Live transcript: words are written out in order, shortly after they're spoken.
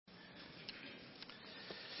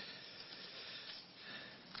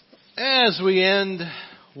As we end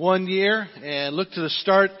one year and look to the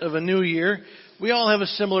start of a new year, we all have a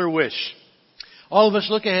similar wish. All of us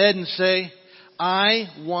look ahead and say, I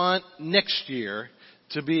want next year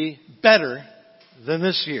to be better than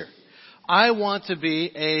this year. I want to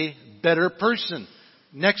be a better person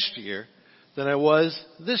next year than I was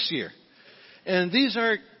this year. And these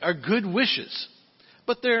are good wishes,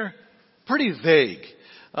 but they're pretty vague.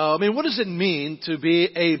 What does it mean to be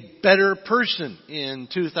a better person in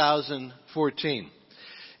 2014?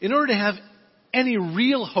 In order to have any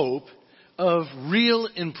real hope of real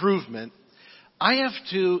improvement, I have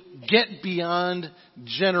to get beyond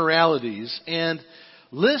generalities and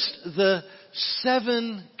list the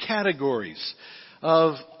 7 categories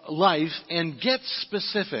of life and get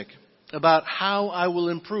specific about how I will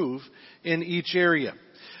improve in each area.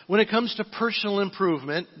 When it comes to personal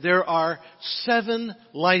improvement, there are 7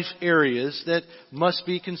 life areas that must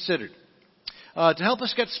be considered. To help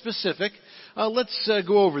us get specific, let's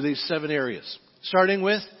go over these 7 areas, starting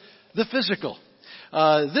with the physical.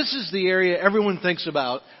 This is the area everyone thinks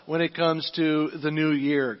about when it comes to the new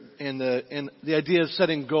year and the idea of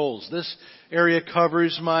setting goals. This area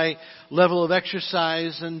covers my level of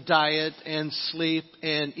exercise and diet and sleep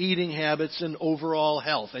and eating habits and overall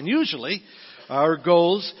health. And usually, our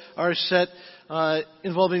goals are set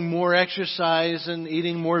involving more exercise and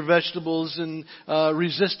eating more vegetables and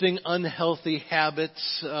resisting unhealthy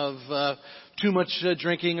habits of too much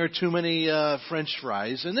drinking or too many French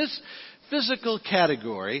fries. And this physical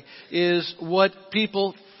category is what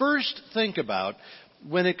people first think about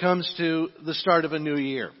when it comes to the start of a new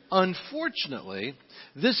year. Unfortunately,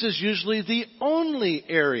 this is usually the only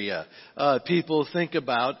area people think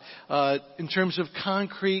about in terms of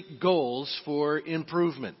concrete goals for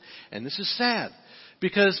improvement. And this is sad,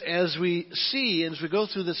 because as we see, as we go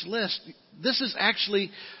through this list, this is actually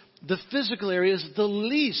the physical area is the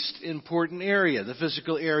least important area. The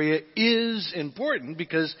physical area is important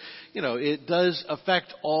because, it does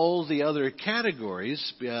affect all the other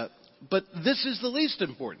categories, but this is the least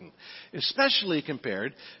important, especially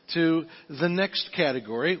compared to the next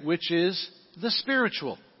category, which is the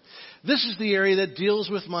spiritual. This is the area that deals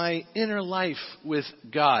with my inner life with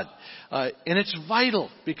God. And it's vital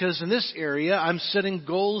because in this area, I'm setting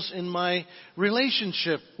goals in my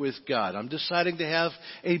relationship with God. I'm deciding to have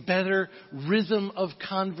a better rhythm of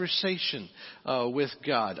conversation with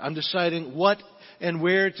God. I'm deciding what and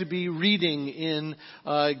where to be reading in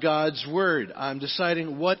God's Word. I'm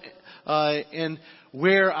deciding what and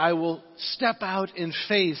where I will step out in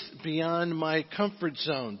faith beyond my comfort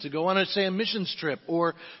zone to go on, a missions trip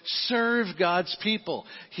or serve God's people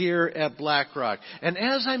here at BlackRock. And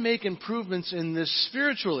as I make improvements in this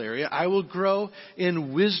spiritual area, I will grow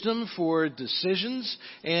in wisdom for decisions,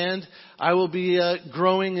 and I will be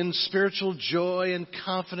growing in spiritual joy and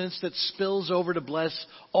confidence that spills over to bless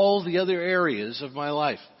all the other areas of my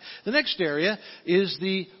life. The next area is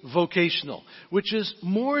the vocational, which is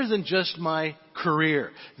more than just my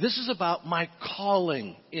career. This is about my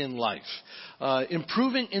calling in life.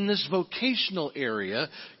 Improving in this vocational area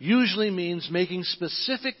usually means making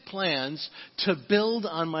specific plans to build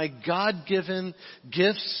on my God-given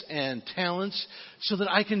gifts and talents so that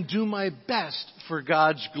I can do my best for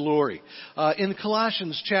God's glory. In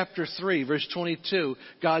Colossians chapter 3, verse 22,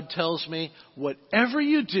 God tells me, whatever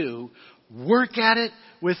you do, work at it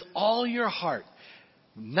with all your heart.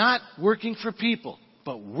 Not working for people,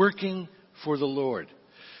 but working for the Lord.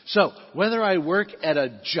 So, whether I work at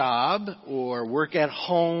a job or work at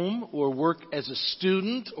home or work as a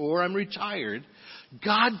student or I'm retired,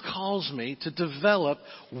 God calls me to develop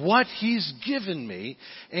what He's given me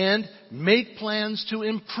and make plans to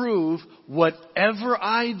improve whatever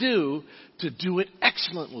I do to do it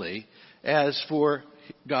excellently as for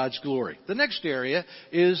God's glory. The next area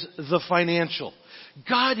is the financial.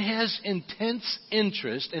 God has intense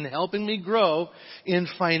interest in helping me grow in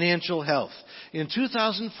financial health. In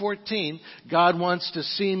 2014, God wants to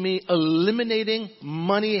see me eliminating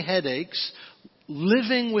money headaches,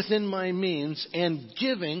 living within my means, and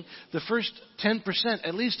giving the first 10%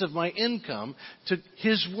 at least of my income to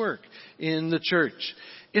His work in the church.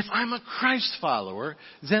 If I'm a Christ follower,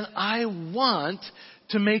 then I want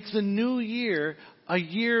to make the new year a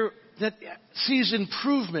year that sees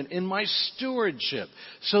improvement in my stewardship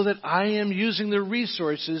so that I am using the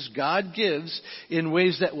resources God gives in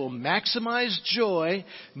ways that will maximize joy,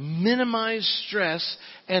 minimize stress,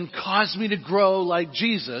 and cause me to grow like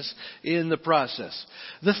Jesus in the process.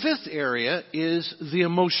 The fifth area is the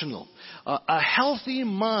emotional. A healthy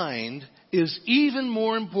mind is even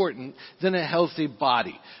more important than a healthy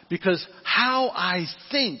body, because how I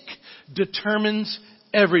think determines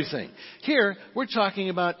everything. Here, we're talking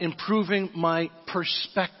about improving my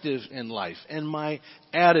perspective in life and my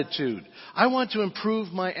attitude. I want to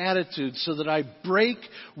improve my attitude so that I break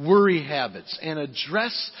worry habits and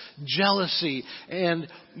address jealousy and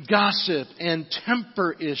gossip and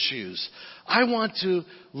temper issues. I want to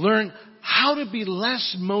learn how to be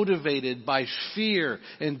less motivated by fear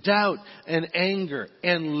and doubt and anger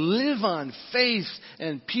and live on faith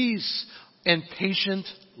and peace and patient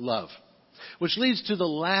love. Which leads to the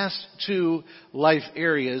last two life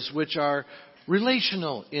areas, which are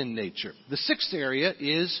relational in nature. The sixth area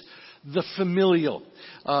is the familial.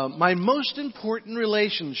 My most important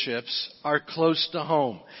relationships are close to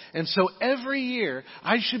home. And so every year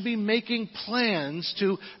I should be making plans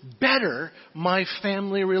to better my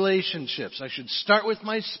family relationships. I should start with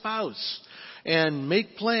my spouse and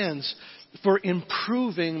make plans for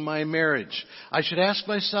improving my marriage. I should ask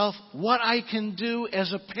myself what I can do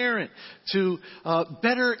as a parent to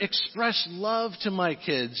better express love to my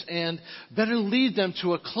kids and better lead them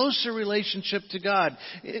to a closer relationship to God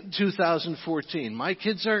in 2014. My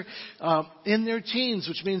kids are in their teens,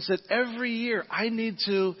 which means that every year I need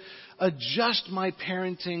to adjust my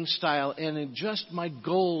parenting style and adjust my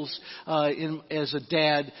goals as a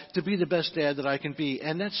dad to be the best dad that I can be.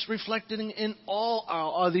 And that's reflected in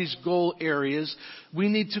all these goal areas. We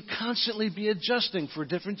need to constantly be adjusting for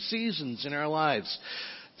different seasons in our lives.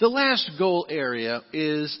 The last goal area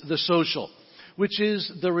is the social, which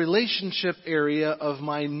is the relationship area of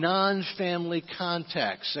my non-family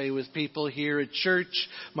contacts, say with people here at church,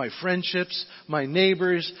 my friendships, my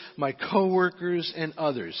neighbors, my coworkers, and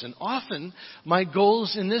others. And often, my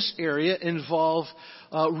goals in this area involve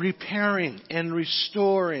repairing and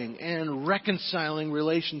restoring and reconciling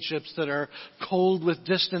relationships that are cold with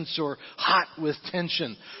distance or hot with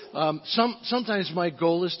tension. Sometimes my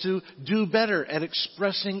goal is to do better at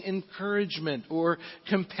expressing encouragement or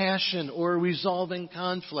compassion or resolving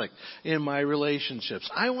conflict in my relationships.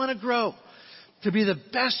 I want to grow to be the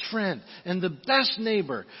best friend and the best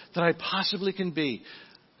neighbor that I possibly can be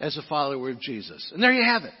as a follower of Jesus. And there you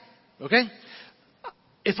have it. Okay?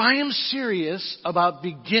 If I am serious about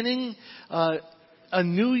beginning a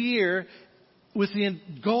new year with the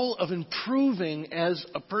goal of improving as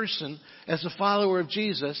a person, as a follower of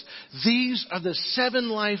Jesus, these are the 7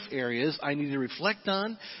 life areas I need to reflect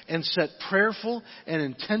on and set prayerful and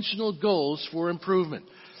intentional goals for improvement.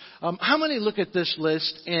 How many look at this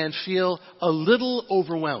list and feel a little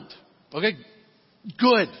overwhelmed? Okay,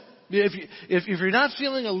 good. If you're not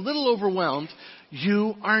feeling a little overwhelmed,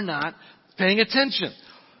 you are not paying attention.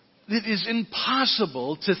 It is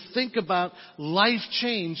impossible to think about life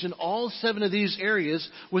change in all 7 of these areas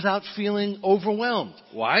without feeling overwhelmed.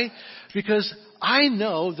 Why? Because I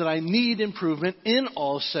know that I need improvement in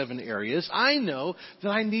all 7 areas. I know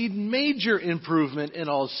that I need major improvement in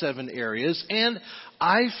all 7 areas. And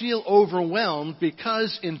I feel overwhelmed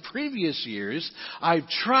because in previous years, I've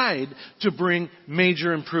tried to bring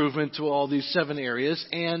major improvement to all these 7 areas.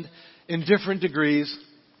 And in different degrees,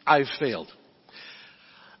 I've failed.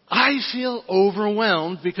 I feel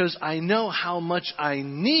overwhelmed because I know how much I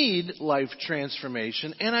need life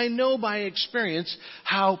transformation, and I know by experience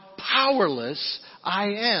how powerless I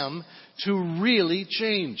am to really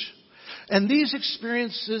change. And these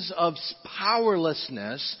experiences of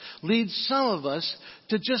powerlessness lead some of us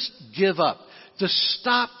to just give up, to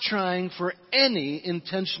stop trying for any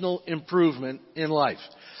intentional improvement in life.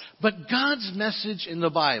 But God's message in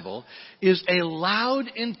the Bible is a loud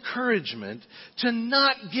encouragement to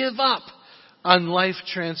not give up on life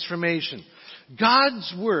transformation.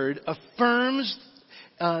 God's Word affirms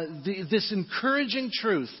this encouraging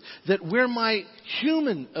truth that where my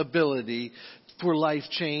human ability for life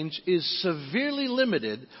change is severely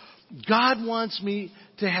limited, God wants me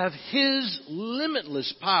to have His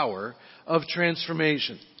limitless power of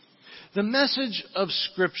transformation. The message of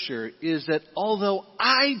Scripture is that although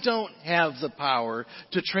I don't have the power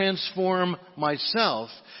to transform myself,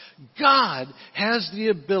 God has the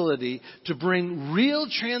ability to bring real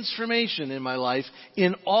transformation in my life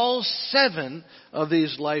in all 7 of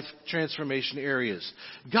these life transformation areas.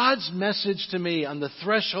 God's message to me on the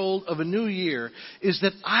threshold of a new year is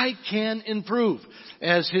that I can improve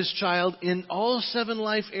as His child in all 7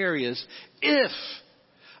 life areas if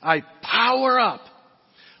I power up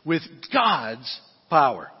with God's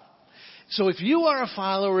power. So if you are a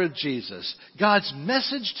follower of Jesus, God's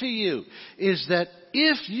message to you is that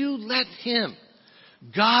if you let Him,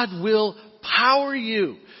 God will power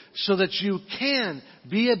you so that you can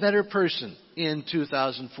be a better person in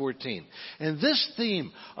 2014. And this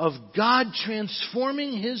theme of God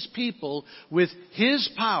transforming His people with His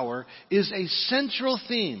power is a central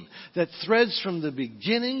theme that threads from the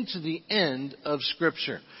beginning to the end of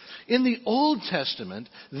Scripture. In the Old Testament,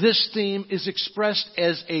 this theme is expressed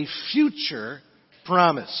as a future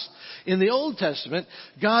promise. In the Old Testament,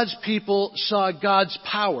 God's people saw God's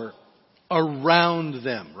power around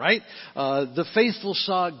them, right? The faithful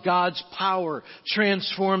saw God's power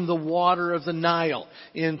transform the water of the Nile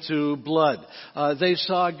into blood. They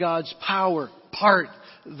saw God's power part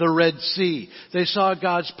the Red Sea. They saw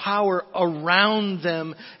God's power around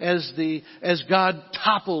them as God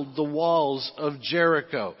toppled the walls of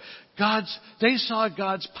Jericho. They saw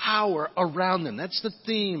God's power around them. That's the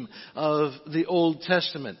theme of the Old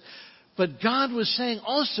Testament. But God was saying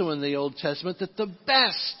also in the Old Testament that the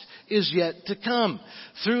best is yet to come.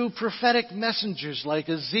 Through prophetic messengers like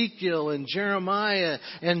Ezekiel and Jeremiah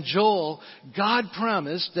and Joel, God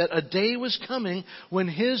promised that a day was coming when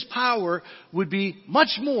His power would be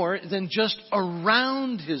much more than just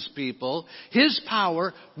around His people. His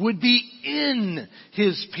power would be in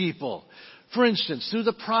His people. For instance, through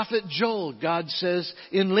the prophet Joel, God says,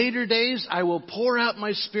 "In later days I will pour out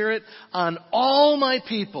my Spirit on all my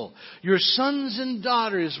people. Your sons and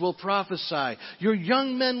daughters will prophesy. Your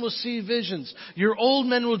young men will see visions. Your old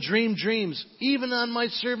men will dream dreams. Even on my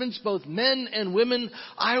servants, both men and women,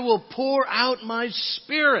 I will pour out my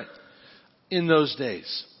Spirit in those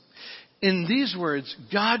days." In these words,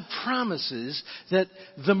 God promises that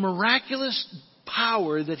the miraculous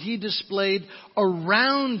power that He displayed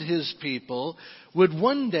around His people would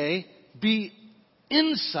one day be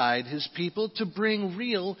inside His people to bring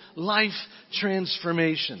real life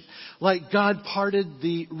transformation. Like God parted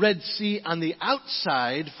the Red Sea on the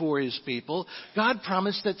outside for His people, God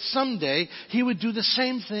promised that someday He would do the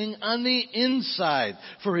same thing on the inside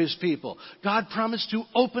for His people. God promised to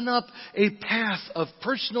open up a path of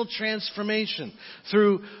personal transformation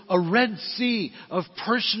through a Red Sea of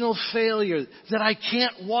personal failure that I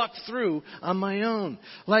can't walk through on my own.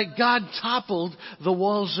 Like God toppled the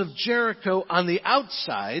walls of Jericho on the outside,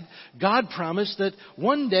 God promised that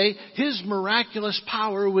one day His miraculous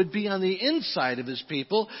power would be on the inside of His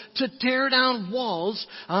people to tear down walls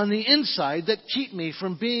on the inside that keep me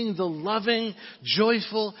from being the loving,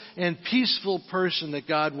 joyful, and peaceful person that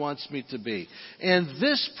God wants me to be. And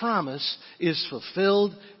this promise is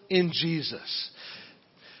fulfilled in Jesus.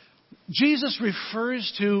 Jesus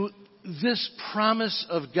refers to this promise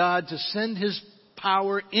of God to send His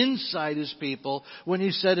power inside His people when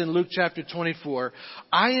He said in Luke chapter 24,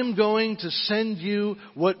 "I am going to send you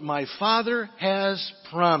what my Father has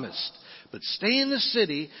promised. But stay in the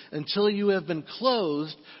city until you have been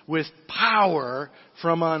clothed with power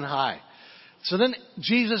from on high." So then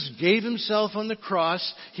Jesus gave Himself on the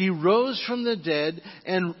cross. He rose from the dead,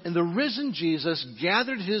 and the risen Jesus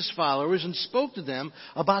gathered His followers and spoke to them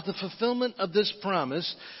about the fulfillment of this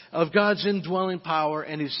promise of God's indwelling power.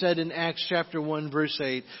 And He said in Acts chapter 1 verse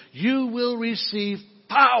 8, "You will receive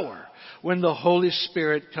power when the Holy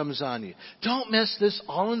Spirit comes on you." Don't miss this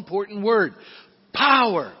all-important word.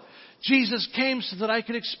 Power. Jesus came so that I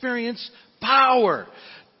could experience power.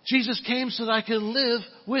 Jesus came so that I could live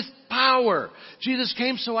with power. Jesus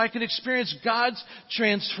came so I could experience God's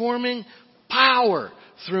transforming power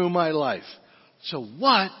through my life. So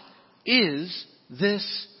what is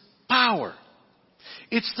this power?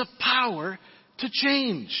 It's the power to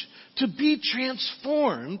change, to be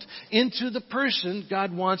transformed into the person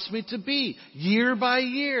God wants me to be year by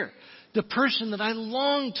year. The person that I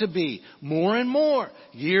long to be more and more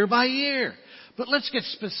year by year. But let's get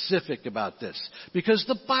specific about this, because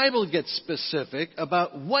the Bible gets specific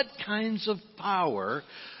about what kinds of power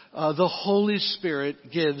the Holy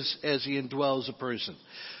Spirit gives as He indwells a person.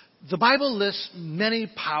 The Bible lists many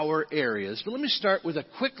power areas, but let me start with a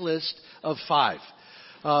quick list of 5.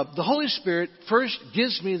 The Holy Spirit first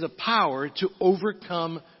gives me the power to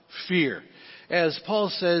overcome fear. As Paul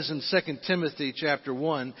says in 2 Timothy chapter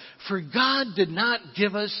 1, "For God did not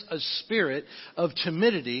give us a spirit of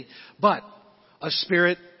timidity, but a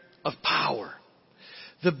spirit of power."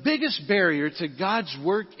 The biggest barrier to God's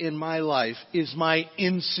work in my life is my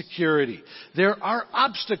insecurity. There are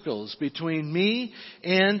obstacles between me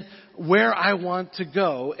and where I want to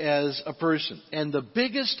go as a person. And the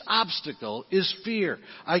biggest obstacle is fear.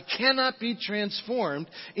 I cannot be transformed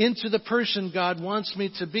into the person God wants me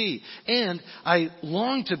to be, and I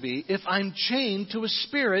long to be, if I'm chained to a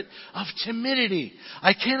spirit of timidity.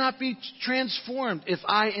 I cannot be transformed if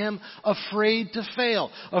I am afraid to fail,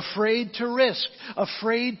 afraid to risk,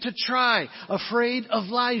 afraid to try, afraid of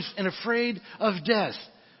life, and afraid of death.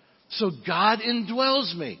 So God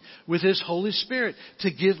indwells me with His Holy Spirit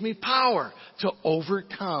to give me power to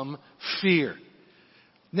overcome fear.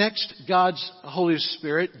 Next, God's Holy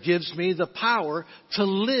Spirit gives me the power to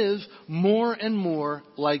live more and more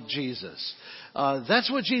like Jesus. That's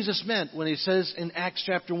what Jesus meant when He says in Acts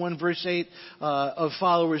chapter 1 verse 8 of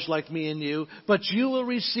followers like me and you, but you will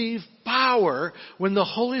receive power when the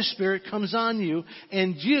Holy Spirit comes on you,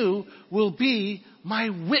 and you will be my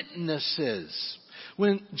witnesses.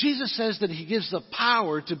 When Jesus says that He gives the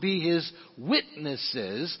power to be His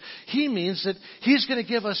witnesses, He means that He's going to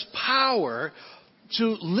give us power to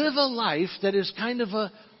live a life that is kind of a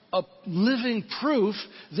living proof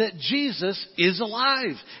that Jesus is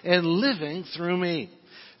alive and living through me.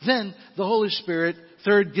 Then the Holy Spirit,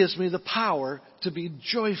 third, gives me the power to be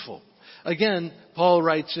joyful. Again, Paul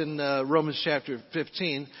writes in Romans chapter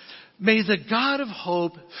 15, may the God of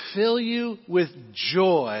hope fill you with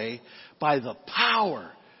joy by the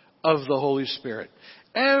power of the Holy Spirit.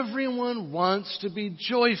 Everyone wants to be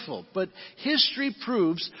joyful, but history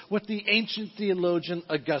proves what the ancient theologian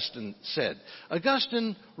Augustine said.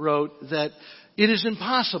 Augustine wrote that it is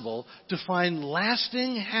impossible to find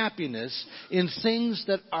lasting happiness in things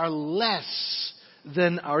that are less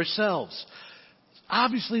than ourselves.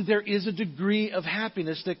 Obviously, there is a degree of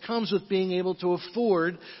happiness that comes with being able to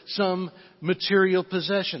afford some material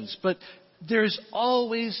possessions, but there's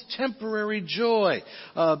always temporary joy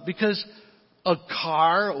because a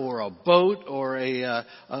car or a boat or a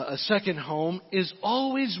second home is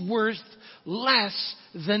always worth less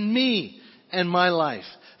than me and my life.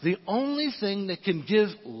 The only thing that can give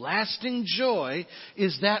lasting joy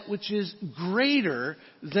is that which is greater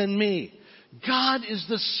than me. God is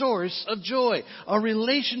the source of joy. A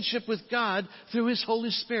relationship with God through His Holy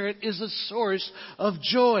Spirit is a source of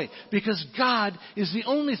joy because God is the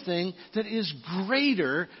only thing that is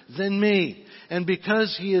greater than me. And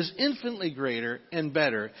because He is infinitely greater and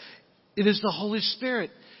better, it is the Holy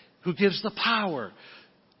Spirit who gives the power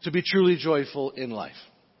to be truly joyful in life.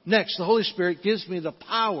 Next, the Holy Spirit gives me the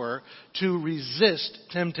power to resist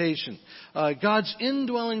temptation. God's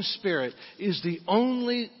indwelling Spirit is the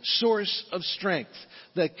only source of strength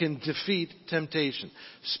that can defeat temptation.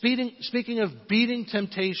 Speaking of beating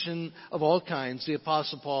temptation of all kinds, the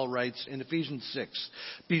Apostle Paul writes in Ephesians 6,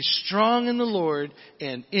 be strong in the Lord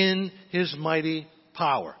and in His mighty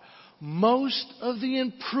power. Most of the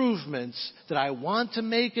improvements that I want to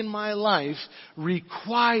make in my life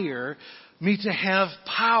require me to have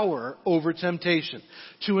power over temptation.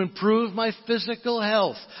 To improve my physical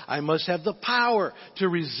health, I must have the power to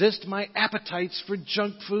resist my appetites for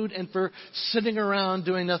junk food and for sitting around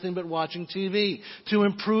doing nothing but watching TV. To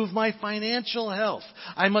improve my financial health,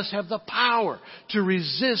 I must have the power to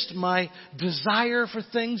resist my desire for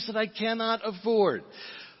things that I cannot afford.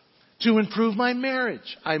 To improve my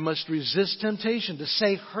marriage, I must resist temptation to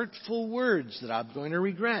say hurtful words that I'm going to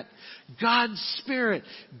regret. God's Spirit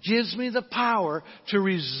gives me the power to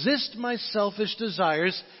resist my selfish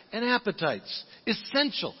desires and appetites.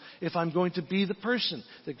 Essential if I'm going to be the person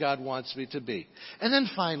that God wants me to be. And then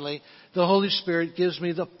finally, the Holy Spirit gives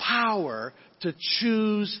me the power to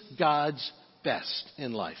choose God's best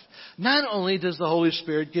in life. Not only does the Holy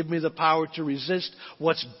Spirit give me the power to resist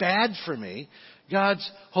what's bad for me,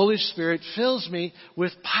 God's Holy Spirit fills me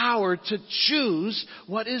with power to choose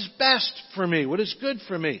what is best for me, what is good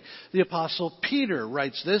for me. The Apostle Peter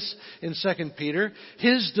writes this in 2 Peter.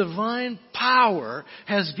 His divine power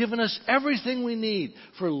has given us everything we need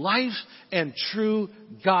for life and true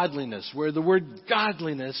godliness, where the word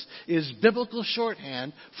godliness is biblical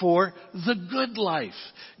shorthand for the good life.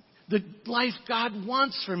 The life God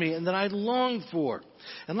wants for me and that I long for.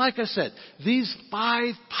 And like I said, these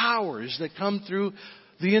 5 powers that come through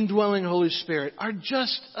the indwelling Holy Spirit are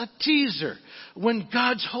just a teaser. When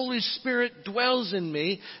God's Holy Spirit dwells in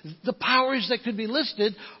me, the powers that could be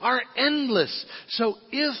listed are endless. So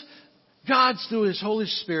if God, through His Holy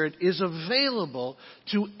Spirit, is available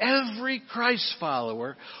to every Christ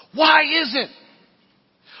follower, why is it?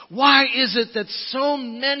 Why is it that so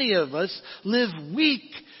many of us live weak,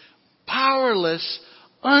 powerless,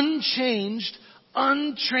 unchanged,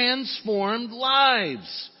 untransformed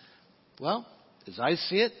lives? Well, as I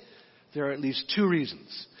see it, there are at least 2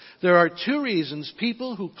 reasons. There are 2 reasons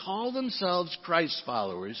people who call themselves Christ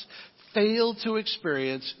followers fail to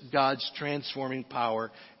experience God's transforming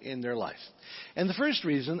power in their life. And the first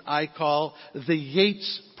reason I call the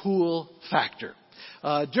Yates Pool factor.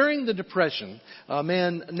 During the Depression, a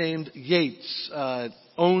man named Yates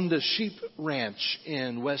owned a sheep ranch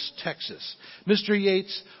in West Texas. Mr.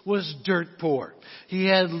 Yates was dirt poor. He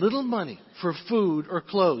had little money for food or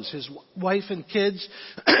clothes. His wife and kids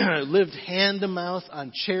lived hand to mouth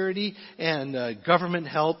on charity and government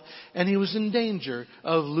help, and he was in danger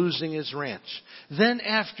of losing his ranch. Then,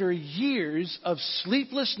 after years of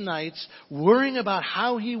sleepless nights worrying about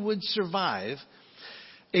how he would survive,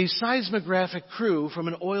 a seismographic crew from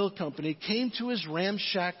an oil company came to his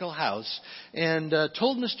ramshackle house and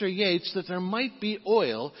told Mr. Yates that there might be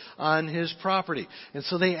oil on his property. And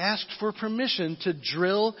so they asked for permission to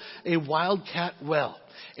drill a wildcat well.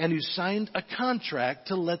 And he signed a contract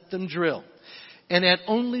to let them drill. And at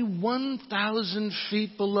only 1,000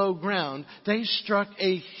 feet below ground, they struck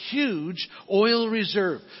a huge oil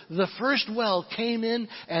reserve. The first well came in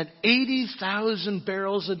at 80,000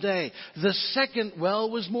 barrels a day. The second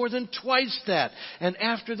well was more than twice that. And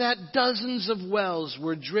after that, dozens of wells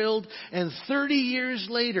were drilled. And 30 years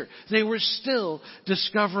later, they were still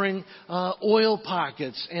discovering oil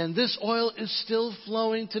pockets. And this oil is still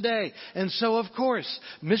flowing today. And so, of course,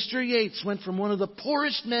 Mr. Yates went from one of the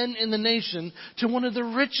poorest men in the nation to one of the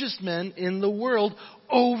richest men in the world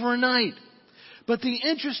overnight. But the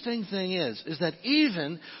interesting thing is that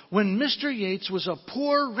even when Mr. Yates was a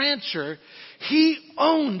poor rancher, he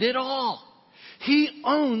owned it all. He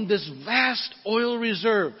owned this vast oil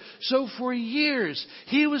reserve. So for years,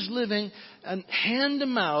 he was living hand to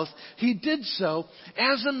mouth. He did so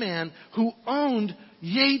as a man who owned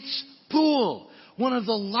Yates Pool, one of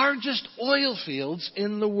the largest oil fields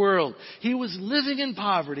in the world. He was living in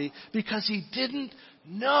poverty because he didn't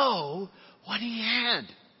know what he had.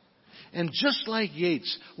 And just like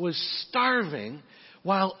Yates was starving,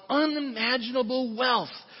 while unimaginable wealth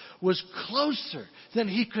was closer than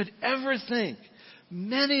he could ever think,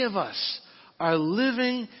 many of us are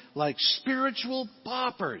living like spiritual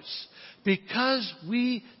paupers because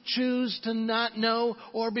we choose to not know,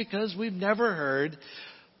 or because we've never heard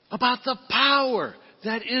about the power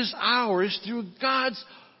that is ours through God's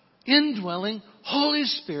indwelling Holy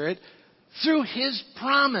Spirit through His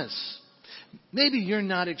promise. Maybe you're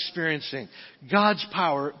not experiencing God's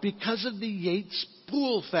power because of the Yates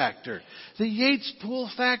Pool factor. The Yates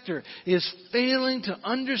Pool factor is failing to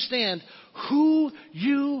understand who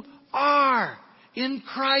you are in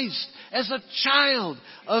Christ as a child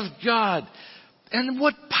of God. And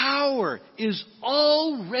what power is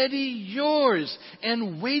already yours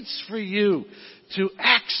and waits for you to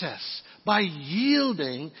access by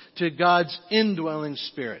yielding to God's indwelling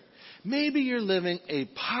Spirit. Maybe you're living a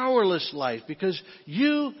powerless life because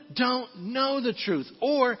you don't know the truth,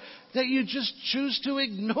 or that you just choose to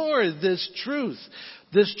ignore this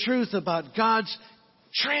truth about God's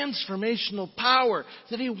transformational power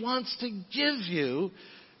that He wants to give you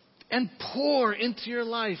and pour into your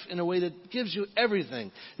life in a way that gives you everything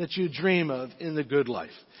that you dream of in the good life.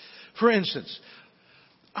 For instance,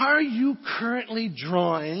 are you currently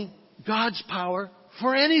drawing God's power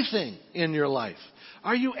for anything in your life?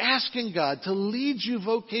 Are you asking God to lead you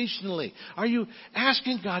vocationally? Are you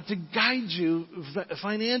asking God to guide you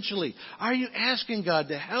financially? Are you asking God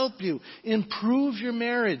to help you improve your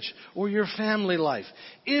marriage or your family life?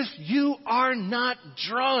 If you are not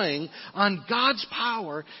drawing on God's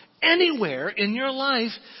power anywhere in your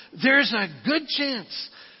life, there's a good chance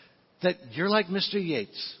that you're like Mr.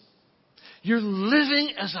 Yates. You're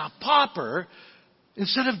living as a pauper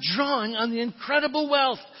instead of drawing on the incredible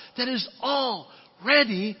wealth that is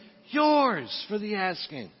already yours for the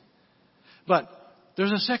asking. But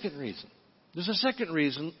there's a second reason. There's a second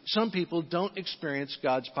reason some people don't experience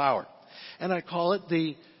God's power. And I call it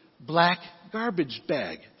the black garbage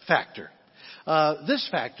bag factor. This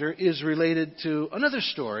factor is related to another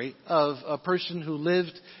story of a person who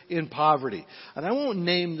lived in poverty. And I won't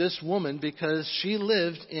name this woman because she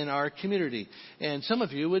lived in our community, and some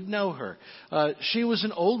of you would know her. She was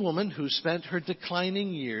an old woman who spent her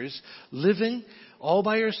declining years living all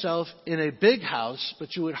by herself in a big house,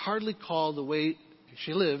 but you would hardly call the way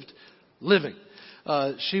she lived living.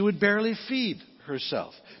 She would barely feed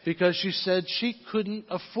herself because she said she couldn't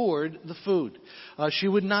afford the food. She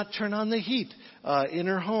would not turn on the heat in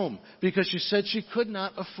her home because she said she could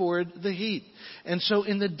not afford the heat. And so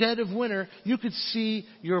in the dead of winter, you could see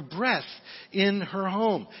your breath in her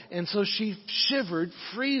home. And so she shivered,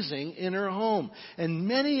 freezing in her home. And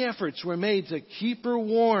many efforts were made to keep her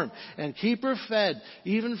warm and keep her fed,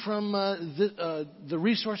 even from the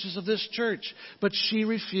resources of this church. But she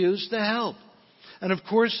refused to help. And of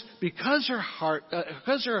course, because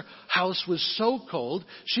her house was so cold,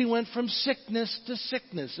 she went from sickness to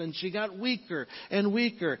sickness, and she got weaker and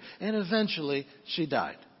weaker, and eventually she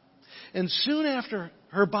died. And soon after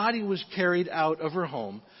her body was carried out of her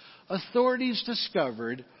home, authorities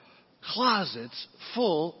discovered closets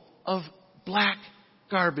full of black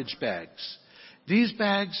garbage bags. These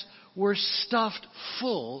bags were stuffed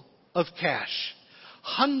full of cash.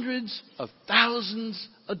 Hundreds of thousands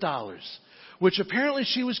of dollars, which apparently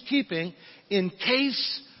she was keeping in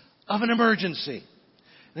case of an emergency.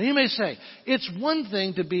 Now you may say, it's one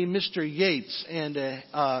thing to be Mr. Yates and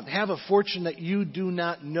have a fortune that you do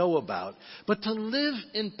not know about, but to live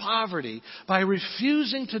in poverty by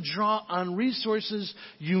refusing to draw on resources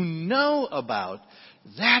you know about,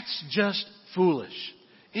 that's just foolish.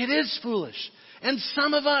 It is foolish. And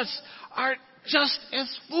some of us are just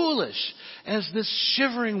as foolish as this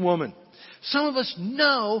shivering woman. Some of us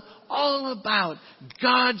know all about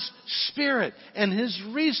God's Spirit and His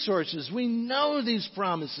resources. We know these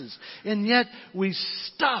promises. And yet we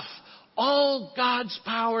stuff all God's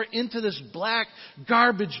power into this black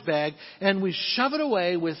garbage bag, and we shove it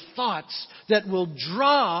away with thoughts that will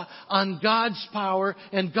draw on God's power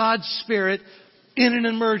and God's Spirit in an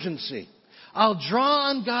emergency. I'll draw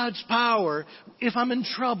on God's power if I'm in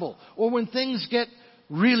trouble or when things get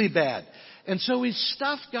really bad. And so we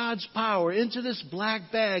stuff God's power into this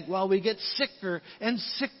black bag while we get sicker and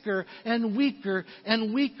sicker and weaker,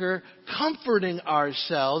 comforting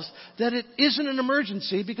ourselves that it isn't an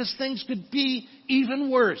emergency because things could be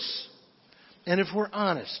even worse. And if we're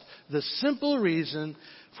honest, the simple reason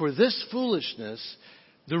for this foolishness,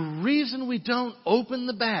 the reason we don't open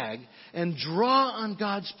the bag and draw on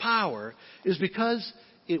God's power is because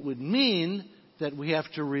it would mean that we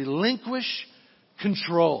have to relinquish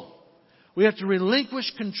control. We have to relinquish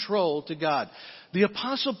control to God. The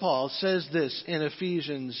Apostle Paul says this in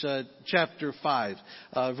Ephesians chapter 5,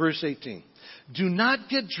 verse 18. Do not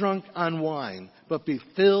get drunk on wine, but be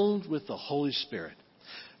filled with the Holy Spirit.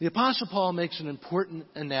 The Apostle Paul makes an important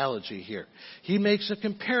analogy here. He makes a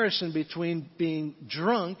comparison between being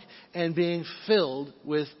drunk and being filled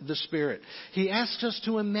with the Spirit. He asks us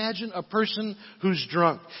to imagine a person who's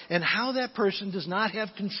drunk and how that person does not have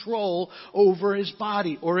control over his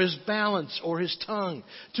body or his balance or his tongue.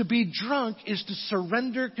 To be drunk is to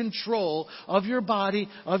surrender control of your body,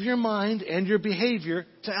 of your mind, and your behavior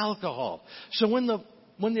to alcohol. So when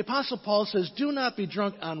the Apostle Paul says, do not be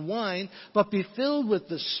drunk on wine, but be filled with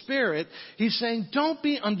the Spirit, he's saying, don't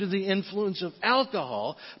be under the influence of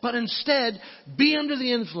alcohol, but instead be under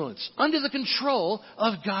the influence, under the control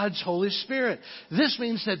of God's Holy Spirit. This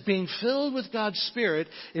means that being filled with God's Spirit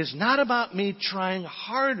is not about me trying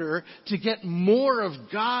harder to get more of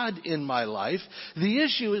God in my life. The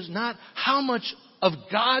issue is not how much of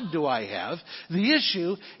God do I have. The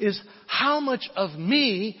issue is how much of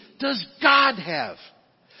me does God have.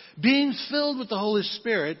 Being filled with the Holy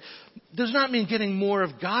Spirit does not mean getting more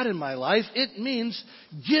of God in my life. It means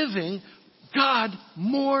giving God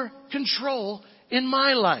more control in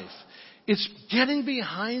my life. It's getting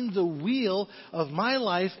behind the wheel of my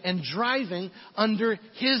life and driving under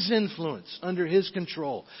His influence, under His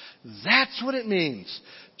control. That's what it means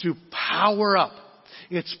to power up.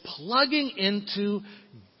 It's plugging into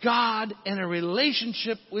God and a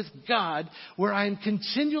relationship with God where I'm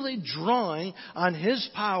continually drawing on His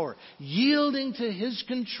power, yielding to His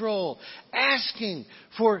control, asking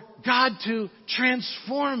for God to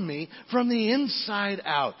transform me from the inside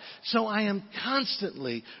out. So I am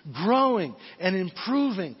constantly growing and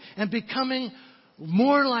improving and becoming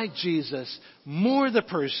more like Jesus, more the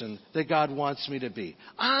person that God wants me to be.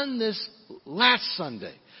 On this last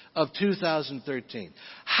Sunday of 2013,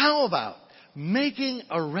 how about making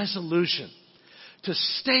a resolution to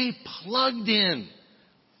stay plugged in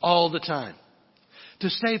all the time? To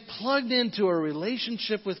stay plugged into a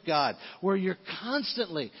relationship with God where you're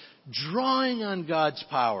constantly drawing on God's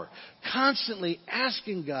power, constantly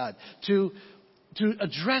asking God to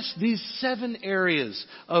address these 7 areas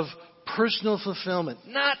of personal fulfillment,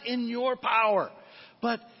 not in your power,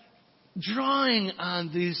 but drawing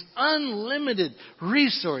on these unlimited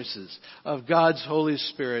resources of God's Holy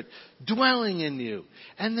Spirit dwelling in you.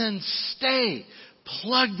 And then stay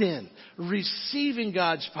plugged in, receiving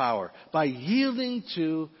God's power by yielding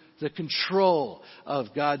to the control of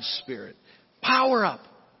God's Spirit. Power up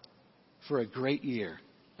for a great year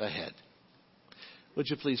ahead. Would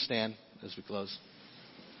you please stand as we close?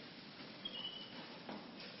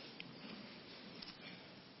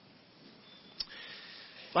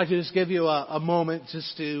 I'd like to just give you a moment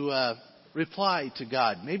just to reply to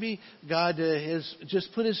God. Maybe God has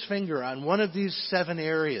just put His finger on one of these 7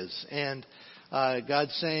 areas, and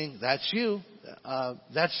God's saying, that's you.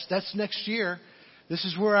 That's next year. This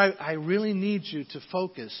is where I really need you to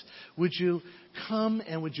focus. Would you come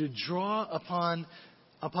and would you draw upon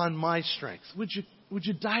my strength? Would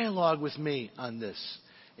you dialogue with me on this?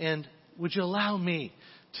 And would you allow me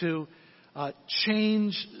to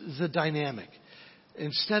change the dynamic?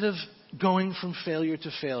 Instead of going from failure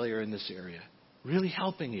to failure in this area, really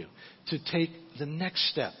helping you to take the next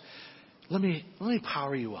step. Let me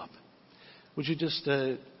power you up. Would you just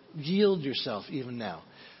yield yourself even now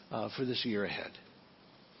for this year ahead?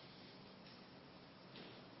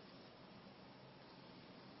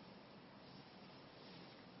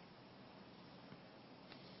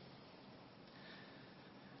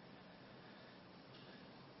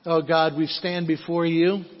 Oh God, we stand before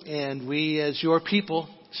you and we as your people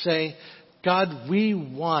say, God, we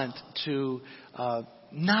want to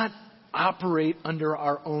not operate under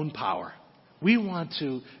our own power. We want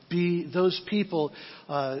to be those people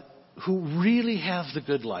who really have the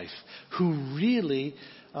good life, who really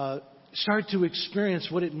start to experience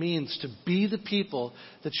what it means to be the people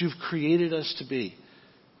that you've created us to be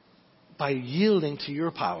by yielding to your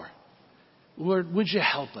power. Lord, would you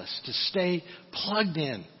help us to stay plugged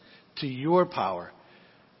in to your power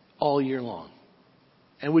all year long?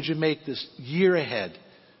 And would you make this year ahead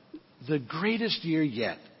the greatest year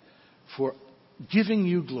yet for giving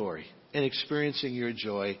you glory and experiencing your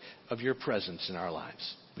joy of your presence in our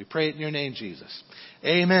lives? We pray it in your name, Jesus.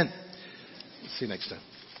 Amen. See you next time.